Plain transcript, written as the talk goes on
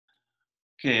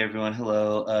Okay, everyone,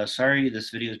 hello. Sorry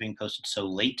this video is being posted so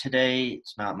late today.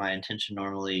 It's not my intention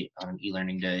normally on an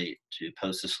e-learning day to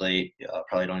post this late.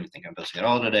 Probably don't even think I'm posting at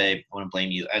all today. I want to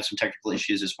blame you. I had some technical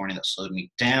issues this morning that slowed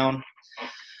me down.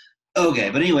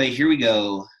 Okay, but anyway, here we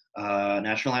go.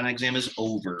 National Line exam is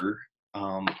over.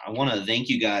 I want to thank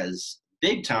you guys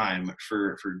big time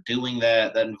for doing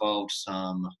that. That involved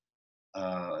some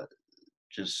uh,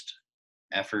 just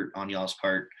effort on y'all's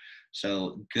part.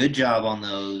 So good job on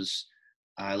those.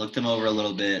 I looked them over a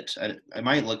little bit. I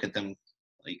might look at them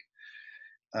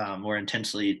like more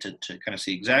intensely to kind of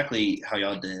see exactly how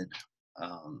y'all did.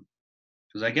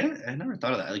 Because I never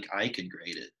thought of that. Like I could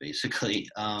grade it basically.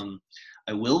 I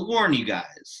will warn you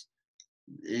guys.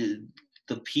 The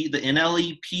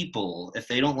NLE people, if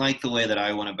they don't like the way that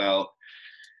I went about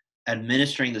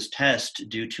administering this test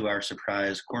due to our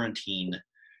surprise quarantine,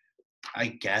 I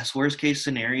guess worst case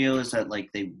scenario is that like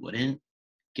they wouldn't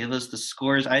give us the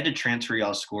scores. I had to transfer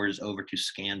y'all scores over to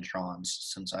Scantrons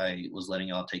since I was letting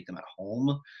y'all take them at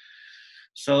home.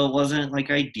 So it wasn't like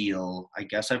ideal. I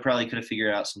guess I probably could have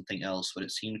figured out something else, but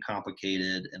it seemed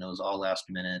complicated and it was all last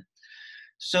minute.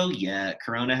 So yeah,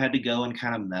 Corona had to go and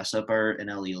kind of mess up our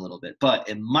NLE a little bit, but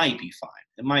it might be fine.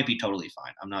 It might be totally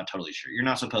fine. I'm not totally sure. You're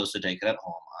not supposed to take it at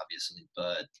home, obviously,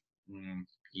 but mm,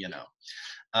 you know.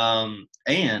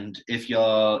 And if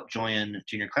y'all join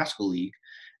Junior Classical League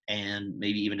and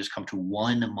maybe even just come to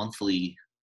one monthly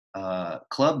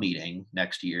club meeting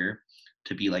next year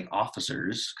to be like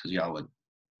officers, because y'all would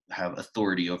have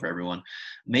authority over everyone,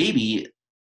 maybe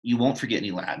you won't forget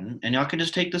any Latin and y'all can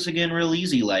just take this again real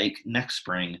easy like next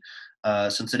spring.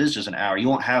 Since it is just an hour, you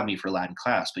won't have me for Latin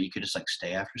class, but you could just like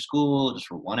stay after school just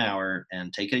for 1 hour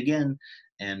and take it again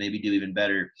and maybe do even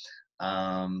better.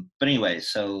 But anyway,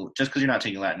 so just because you're not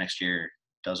taking Latin next year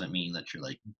doesn't mean that you're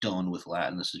like done with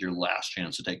Latin. This is your last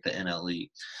chance to take the NLE.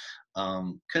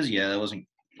 Because yeah, that wasn't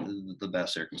the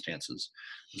best circumstances.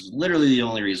 This is literally the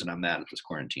only reason I'm mad at this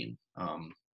quarantine. I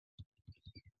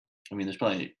mean,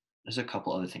 there's a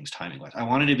couple other things timing wise. I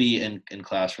wanted to be in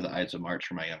class for the Ides of March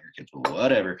for my younger kids, but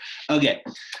whatever. Okay.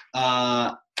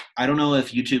 I don't know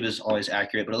if YouTube is always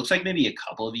accurate, but it looks like maybe a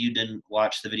couple of you didn't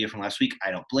watch the video from last week. I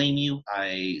don't blame you.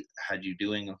 I had you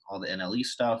doing all the NLE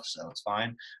stuff, so it's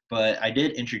fine. But I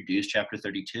did introduce chapter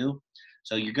 32.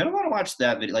 So you're going to want to watch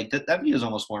that video. Like that video is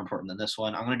almost more important than this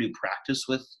one. I'm going to do practice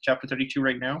with chapter 32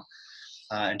 right now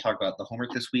and talk about the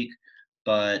homework this week.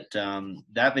 But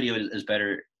that video is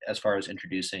better as far as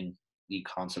introducing the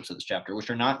concepts of this chapter, which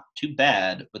are not too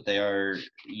bad, but they are,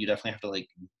 you definitely have to like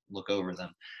look over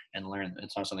them and learn.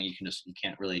 It's not something you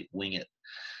can't really wing it.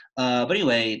 But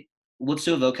anyway, let's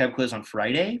do a vocab quiz on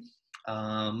Friday.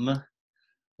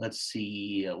 Let's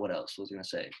see, what else was I going to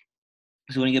say?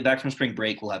 So when you get back from spring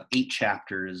break, we'll have 8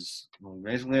 chapters. We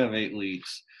basically have 8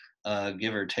 weeks,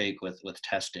 give or take with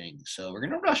testing. So we're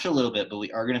going to rush a little bit, but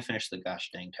we are going to finish the gosh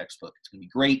dang textbook. It's going to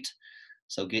be great.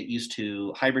 So get used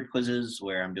to hybrid quizzes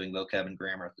where I'm doing vocab and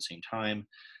grammar at the same time.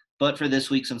 But for this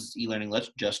week, since it's e-learning,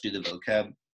 let's just do the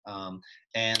vocab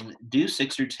and do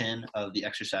 6 or 10 of the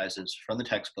exercises from the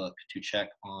textbook to check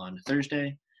on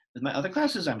Thursday. With my other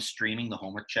classes, I'm streaming the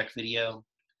homework check video.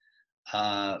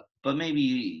 But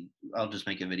maybe I'll just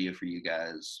make a video for you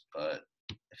guys. But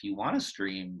if you want to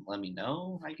stream, let me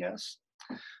know, I guess.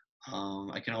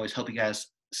 I can always help you guys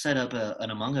set up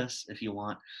an Among Us if you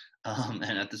want.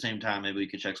 And at the same time, maybe we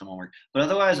could check some homework. But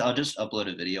otherwise, I'll just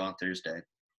upload a video on Thursday.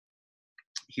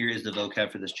 Here is the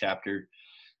vocab for this chapter.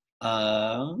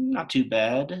 Not too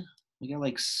bad. We got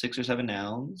like 6 or 7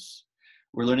 nouns.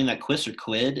 We're learning that quis or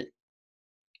quid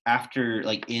after,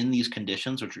 like, in these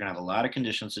conditions, which we're gonna have a lot of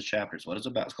conditions this chapter. So what it's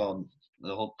about, it's called,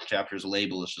 the whole chapter's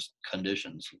label is just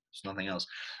conditions. It's nothing else.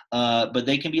 But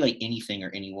they can be like anything or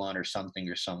anyone or something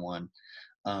or someone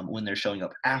when they're showing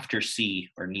up after see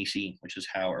or nisi, which is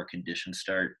how our conditions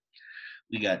start.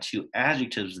 We got 2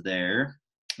 adjectives there,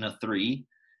 no 3.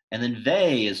 And then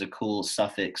ve is a cool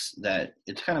suffix that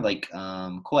it's kind of like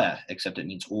que, except it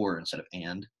means or instead of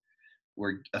and.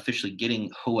 We're officially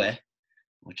getting hue,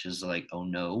 which is like, oh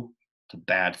no, it's a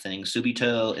bad thing.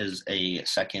 Subito is a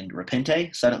second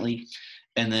repente, suddenly,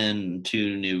 and then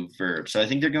 2 new verbs. So I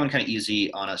think they're going kind of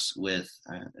easy on us with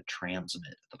a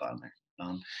transmit at the bottom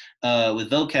there.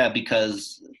 With vocab,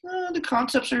 because the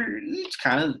concepts are,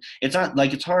 it's not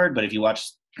like it's hard, but if you watch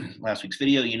last week's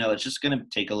video, you know it's just going to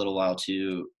take a little while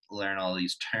to learn all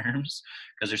these terms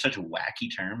because they're such wacky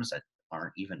terms that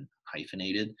aren't even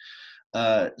hyphenated.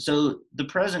 So the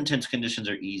present tense conditions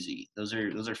are easy. Those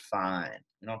are fine.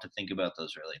 You don't have to think about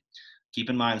those really. Keep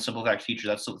in mind, simple fact future,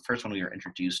 that's the first one we were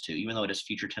introduced to. Even though it is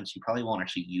future tense, you probably won't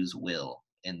actually use will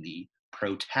in the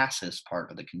protasis part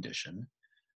of the condition.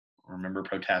 Remember,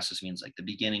 protasis means like the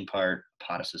beginning part,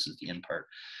 apodosis is the end part.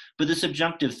 But the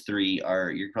subjunctive three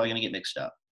are, you're probably going to get mixed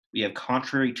up. We have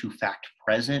contrary to fact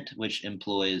present, which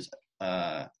employs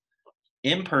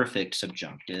imperfect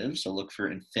subjunctive. So look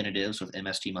for infinitives with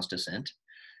MST must descent.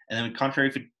 And then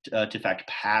contrary to fact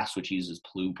past, which uses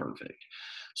pluperfect.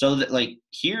 So that, like,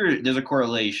 here there's a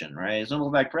correlation, right?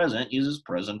 Simple fact present uses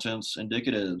present tense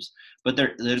indicatives, but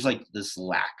there's like this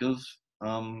lack of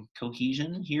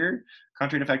cohesion here.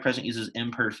 Contrary to fact present uses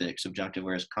imperfect subjunctive,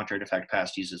 whereas contrary to fact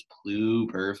past uses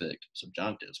pluperfect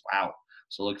subjunctives. Wow.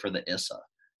 So look for the issa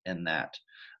in that.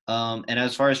 And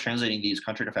as far as translating these,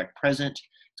 contrary to fact present,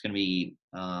 it's going to be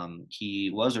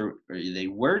he was or they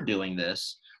were doing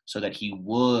this so that he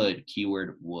would,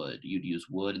 keyword would. You'd use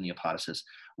would in the apodosis.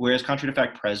 Whereas contrary to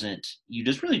fact present, you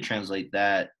just really translate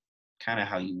that kind of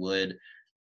how you would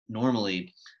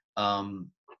normally,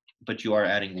 but you are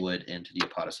adding would into the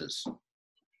apodosis.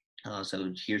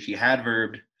 So he or she had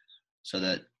verbed so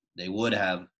that they would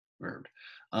have verbed.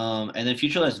 And then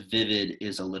future less vivid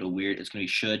is a little weird. It's going to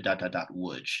be should, ...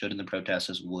 would. Should in the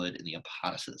protasis, would in the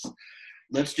apodosis.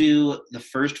 Let's do the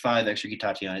first 5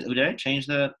 exercitationes. Oh, did I change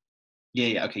that?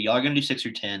 Yeah. Okay, y'all are going to do 6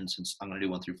 or 10 since I'm going to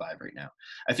do 1 through 5 right now.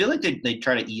 I feel like they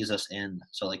try to ease us in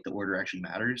so like the order actually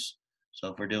matters. So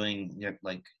if we're doing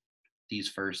like these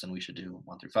first, then we should do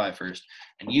 1 through 5 first.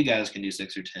 And you guys can do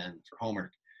 6 or 10 for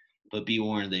homework. But be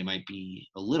warned, they might be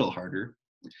a little harder.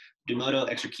 Dumodo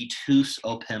exercitus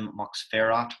opem mox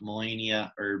ferat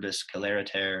moenia urbis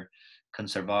celeriter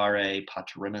conservare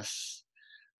patrimus.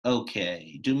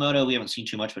 Okay, Dumodo, we haven't seen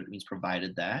too much, but it means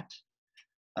provided that.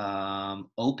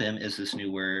 Opem is this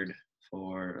new word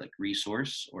for like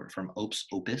resource, or from ops,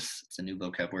 opus. It's a new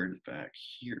vocab word back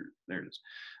here. There it is.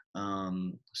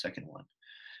 The second one,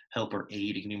 help or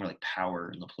aid. It can be more like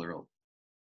power in the plural.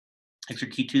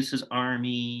 Exercitus is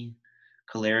army.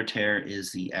 Celeriter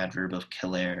is the adverb of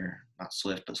celer, not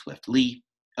swift, but swiftly.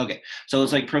 Okay, so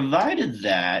it's like provided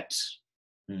that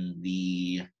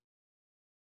the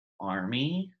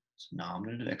army, it's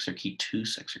nominative,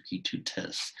 exercitus,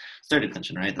 exercitutis. Third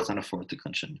declension, right? That's not a fourth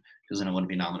declension, because then it wouldn't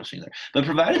be nominative either. But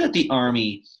provided that the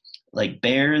army like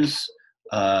bears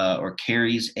or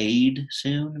carries aid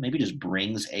soon, maybe just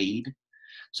brings aid.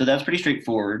 So that's pretty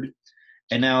straightforward.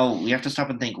 And now we have to stop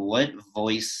and think, what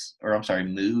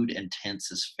mood and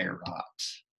tense is ferat?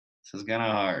 This is kind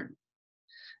of hard.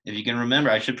 If you can remember,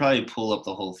 I should probably pull up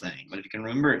the whole thing, but if you can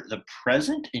remember, the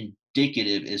present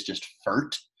indicative is just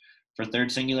fert for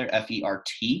third singular,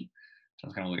 F-E-R-T.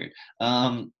 Sounds kind of weird.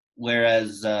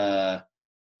 Whereas the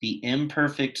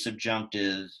imperfect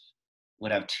subjunctive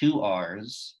would have 2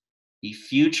 R's. The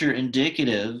future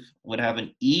indicative would have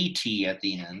an E-T at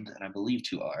the end, and I believe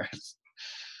 2 R's.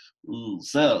 Ooh,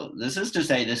 so this is to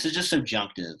say this is just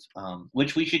subjunctive,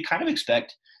 which we should kind of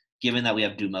expect given that we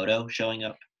have Dumodo showing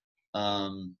up.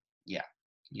 Yeah.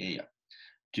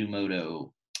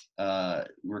 Dumodo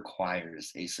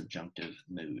requires a subjunctive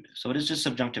mood. So it is just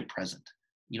subjunctive present.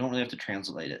 You don't really have to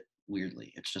translate it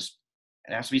weirdly. It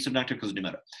has to be subjunctive because of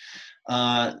Dumodo.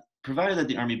 Provided that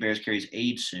the army bears carries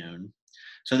aid soon.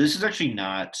 So this is actually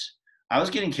not, I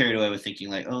was getting carried away with thinking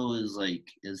like,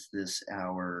 is this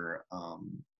our,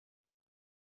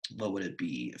 what would it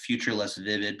be? Future less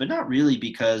vivid, but not really,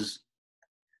 because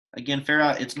again,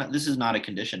 ferat, this is not a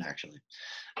condition actually.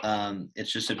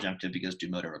 It's just subjunctive because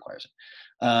Dumodo requires it.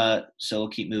 So we'll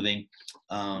keep moving.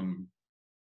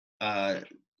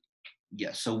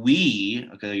 So we,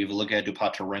 okay, you have a look at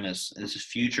Dupatorimus. This is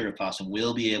future of possum,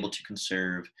 will be able to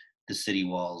conserve the city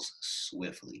walls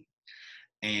swiftly.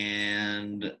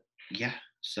 And yeah,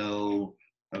 so,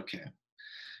 okay.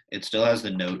 It still has the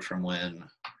note from when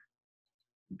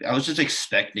I was just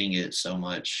expecting it so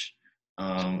much.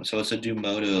 So it's a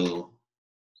Dumodo,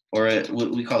 or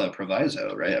what we call that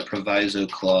proviso, right? A proviso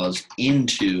clause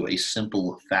into a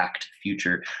simple fact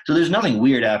future. So there's nothing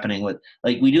weird happening with,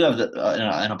 like, we do have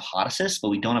an apodosis, but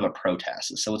we don't have a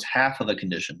protasis. So it's half of a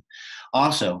condition.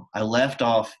 Also, I left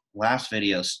off last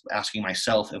video asking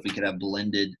myself if we could have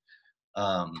blended,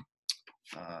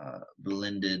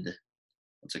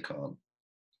 what's it called?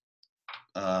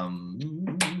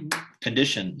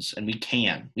 Conditions, and we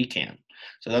can.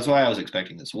 So that's why I was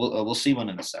expecting this. We'll see one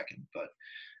in a second,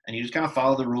 and you just kind of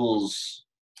follow the rules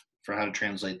for how to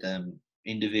translate them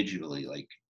individually. Like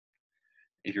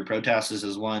if your protasis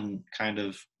is one kind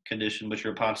of condition, but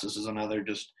your apodosis is another,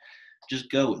 just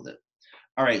go with it.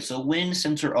 All right, so when,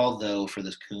 since, or although for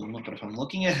this cum, but if I'm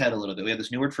looking ahead a little bit, we have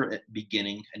this new word for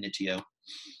beginning, initio.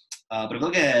 But if I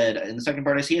look ahead, in the second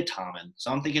part, I see a tamen.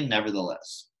 So I'm thinking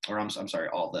nevertheless, or I'm sorry,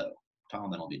 although.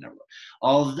 Tamen will be nevertheless.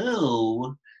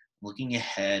 Although Looking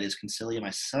ahead, is concilia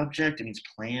my subject? It means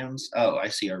plans. Oh, I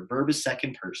see. Our verb is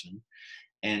second person,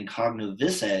 and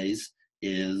cognovises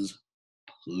is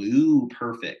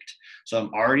pluperfect. So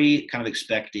I'm already kind of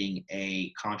expecting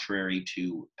a contrary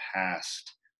to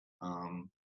past,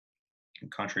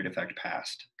 contrary to fact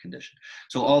past condition.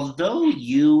 So although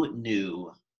you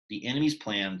knew the enemy's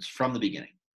plans from the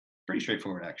beginning, pretty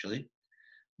straightforward actually.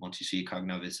 Once you see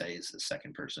cognovises the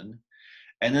second person.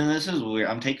 And then this is weird.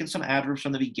 I'm taking some adverbs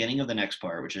from the beginning of the next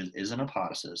part, which is an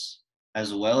apodosis,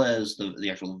 as well as the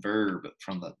actual verb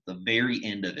from the very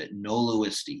end of it.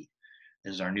 Noluisti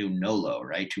is our new nolo,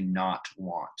 right? To not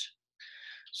want.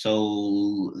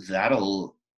 So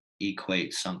that'll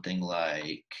equate something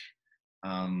like,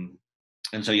 and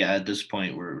so yeah, at this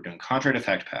point we're doing contrary to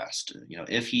fact past.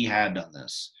 If he had done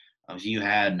this, if you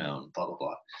had known, blah blah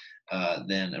blah.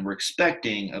 Then and we're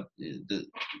expecting the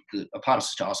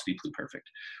apodosis to also be pluperfect,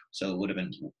 so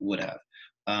it would have.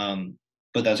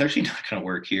 But that's actually not going to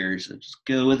work here. So just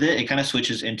go with it. It kind of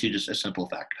switches into just a simple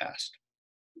fact past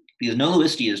because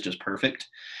noluisti is just perfect.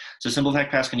 So simple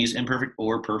fact past can use imperfect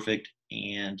or perfect,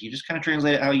 and you just kind of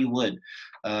translate it how you would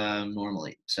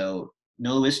normally. So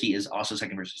noluisti is also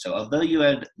second person. So although you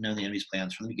had known the enemy's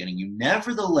plans from the beginning, you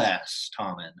nevertheless,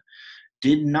 Tommen,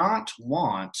 did not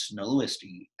want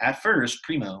noluisti at first,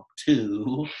 primo,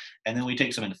 to, and then we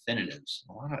take some infinitives.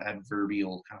 A lot of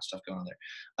adverbial kind of stuff going on there.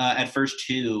 At first,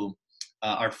 to,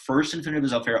 our first infinitive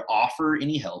is alfera, offer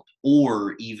any help,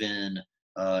 or even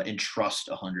entrust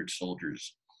 100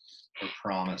 soldiers, or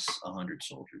promise 100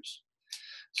 soldiers.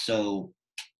 So,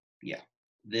 yeah,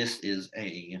 this is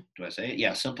a, do I say it?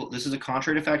 Yeah, simple. This is a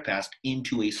contrary to fact past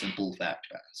into a simple fact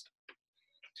past.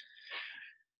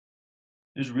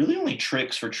 There's really only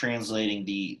tricks for translating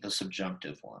the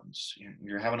subjunctive ones.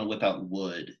 You're having to whip out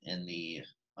would in the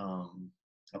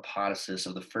apodosis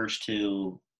of the first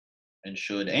two, and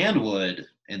should and would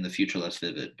in the future less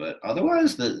vivid. But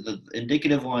otherwise, the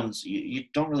indicative ones, you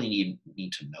don't really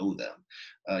need to know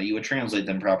them. You would translate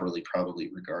them properly, probably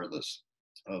regardless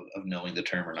of knowing the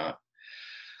term or not.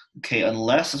 Okay,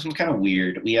 unless, this one's kind of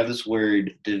weird. We have this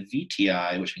word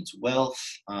divitii, which means wealth.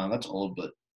 That's old,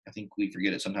 but I think we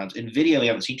forget it sometimes. In video, we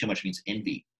haven't seen too much. It means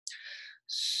envy.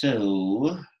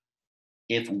 So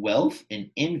if wealth and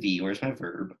envy, where's my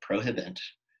verb? Prohibit,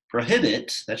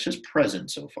 that's just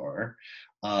present so far.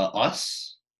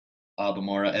 Us,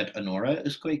 abamora et honora,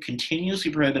 is going to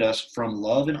continuously prohibit us from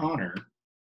love and honor.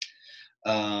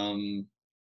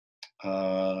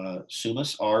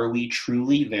 Sumus, are we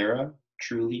truly vera,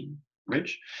 truly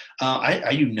rich?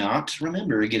 I do not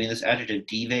remember getting this adjective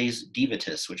dives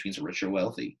divatus, which means rich or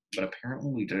wealthy, but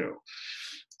apparently we do.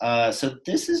 So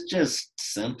this is just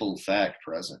simple fact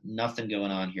present. Nothing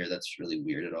going on here that's really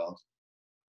weird at all.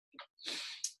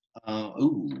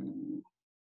 Ooh.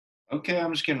 Okay,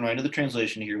 I'm just getting right into the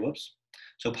translation here. Whoops.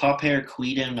 So paper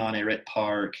quidem non erit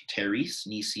par teris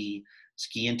nisi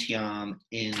scientiam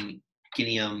in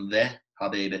ginium ve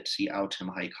habebit si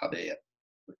autem haec habeat.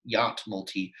 Yacht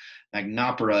multi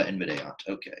magnopera invideat.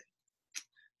 Okay.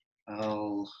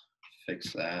 I'll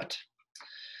fix that.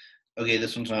 Okay,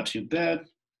 this one's not too bad.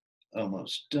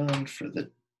 Almost done for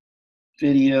the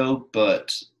video,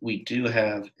 but we do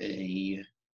have a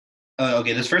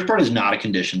okay, this first part is not a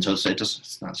condition, so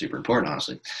it's not super important,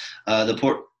 honestly. The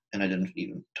port, and I didn't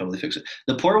even totally fix it.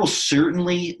 The port will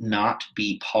certainly not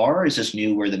be par. It's this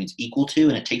new word that means equal to,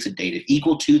 and it takes a dative,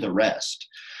 equal to the rest.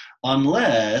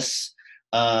 Unless,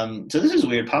 so this is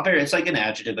weird. Pauper, it's like an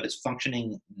adjective, but it's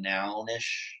functioning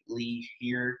nounishly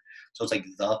here. So it's like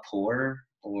the poor,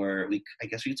 or I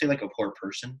guess we could say like a poor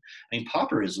person. I mean,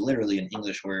 pauper is literally an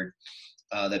English word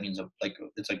that means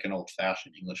it's like an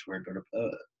old-fashioned English word,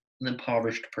 but an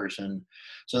impoverished person.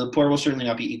 So the poor will certainly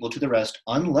not be equal to the rest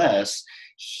unless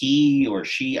he or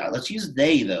she, let's use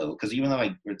they though, because even though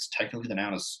it's technically the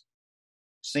noun is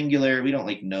singular, we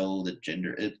don't know the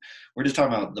gender. We're just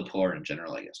talking about the poor in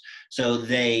general, I guess. So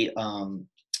they, habebit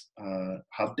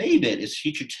is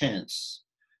future tense,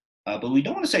 but we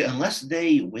don't want to say unless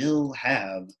they will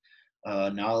have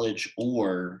knowledge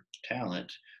or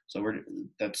talent. So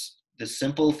that's the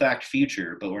simple fact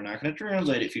future, but we're not going to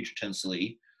translate it future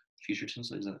tensely. Future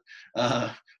tense,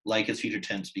 like it's future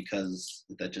tense, because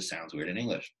that just sounds weird in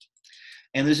English.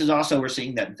 And this is also, we're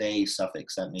seeing that they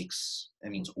suffix that means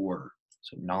or,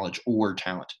 so knowledge or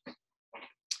talent.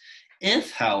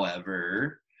 If,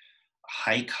 however,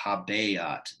 haec habeat,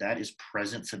 that is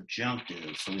present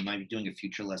subjunctive, so we might be doing a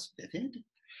future less vivid.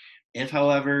 If,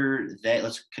 however, they,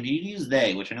 let's continue to use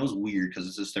they, which I know is weird because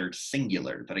this is third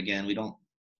singular, but again, we don't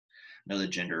know the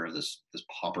gender of this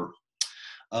pauper.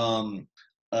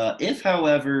 If,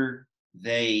 however,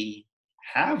 they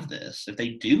have this, if they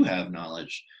do have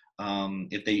knowledge,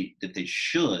 if they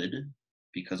should,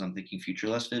 because I'm thinking future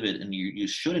less vivid, and you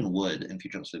should and would in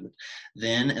future less vivid,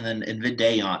 then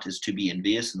invideyant is to be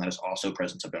envious, and that is also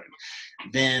present subjunctive.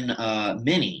 Then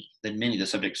many, the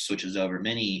subject switches over.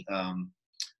 Many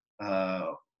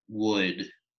would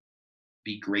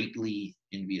be greatly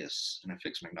envious in a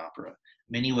fixed magnopera.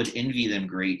 Many would envy them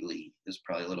greatly is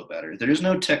probably a little better. There is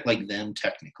no tech like them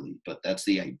technically, but that's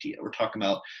the idea. We're talking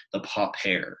about the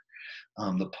pauper,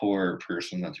 the poor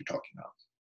person that you're talking about.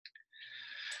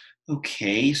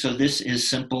 Okay, so this is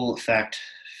simple fact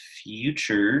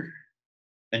future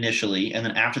initially, and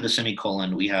then after the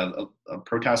semicolon, we have a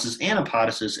protasis and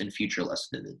apodosis in future less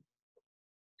vivid.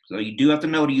 So you do have to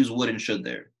know to use would and should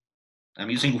there. I'm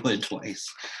using would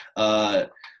twice.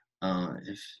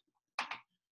 If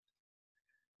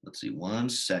let's see, 1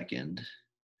 second.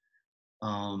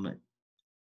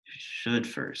 Should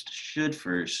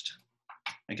first.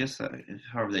 I guess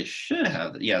however they should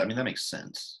have. Yeah, I mean that makes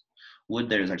sense. Would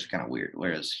there is actually kind of weird,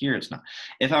 whereas here it's not.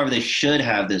 If however they should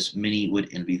have this, many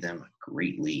would envy them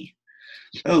greatly.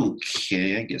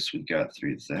 Okay, I guess we got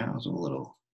through that. It was a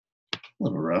little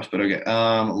rough, but okay.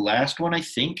 Last one, I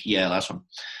think. Yeah, last one.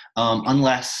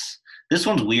 Unless this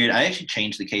one's weird. I actually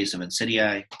changed the case of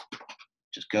insidii.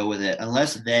 Just go with it.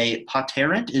 Unless they,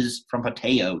 paterant is from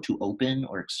pateo, to open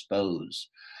or expose.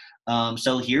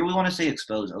 So here we want to say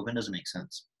expose. Open doesn't make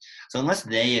sense. So unless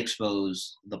they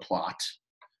expose the plot,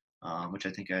 which I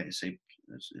think I say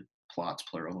plots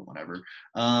plural, whatever.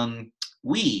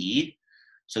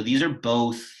 So these are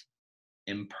both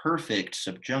imperfect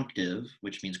subjunctive,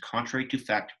 which means contrary to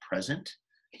fact present.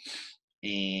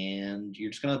 And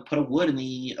you're just going to put a would in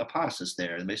the apodosis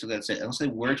there. And basically that's it. Unless they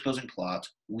were exposing plot,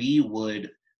 we would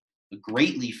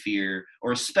greatly fear,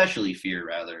 or especially fear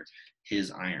rather,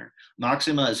 his iron.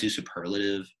 Maxima is the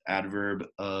superlative adverb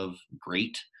of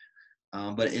great.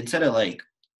 But instead of like,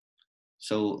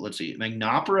 so let's see,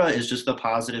 magnopera is just the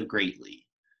positive greatly.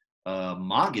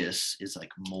 Magus is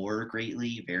like more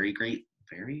greatly, very great.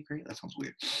 Very great? That sounds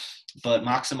weird. But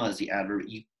maxima is the adverb.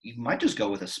 You might just go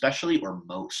with especially or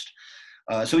most.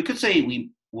 So we could say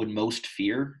we would most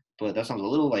fear, but that sounds a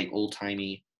little like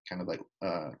old-timey, kind of like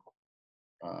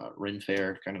Ren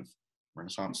Fair, kind of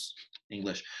Renaissance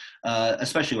English.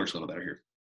 Especially works a little better here.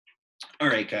 All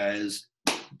right, guys.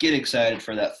 Get excited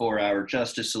for that 4-hour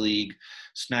Justice League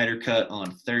Snyder Cut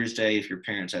on Thursday if your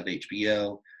parents have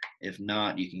HBO. If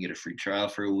not, you can get a free trial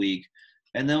for a week.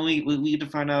 And then we get to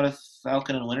find out if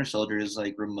Falcon and Winter Soldier is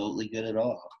like remotely good at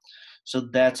all. So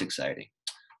that's exciting.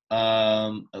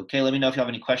 Okay, let me know if you have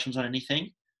any questions on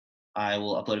anything. I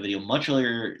will upload a video much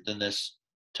earlier than this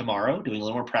tomorrow, doing a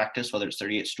little more practice, whether it's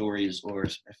 38 stories or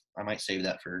if I might save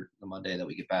that for the Monday that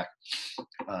we get back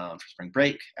for spring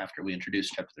break after we introduce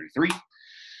chapter 33.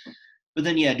 But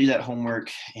then, yeah, do that homework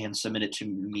and submit it to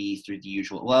me through the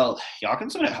usual. Well, y'all can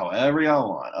submit it however y'all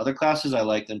want. Other classes, I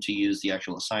like them to use the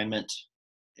actual assignment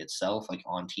itself, like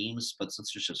on Teams. But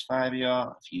since there's just 5 of y'all,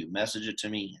 if you message it to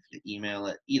me, if you email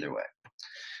it, either way.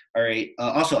 All right.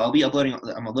 Also, I'll be uploading.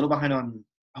 I'm a little behind on.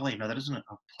 Oh wait, no, that doesn't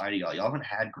apply to y'all. Y'all haven't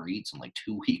had grades in like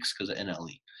 2 weeks because of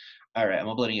NLE. All right, I'm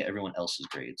uploading everyone else's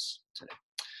grades today.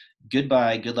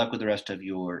 Goodbye. Good luck with the rest of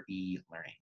your e-learning.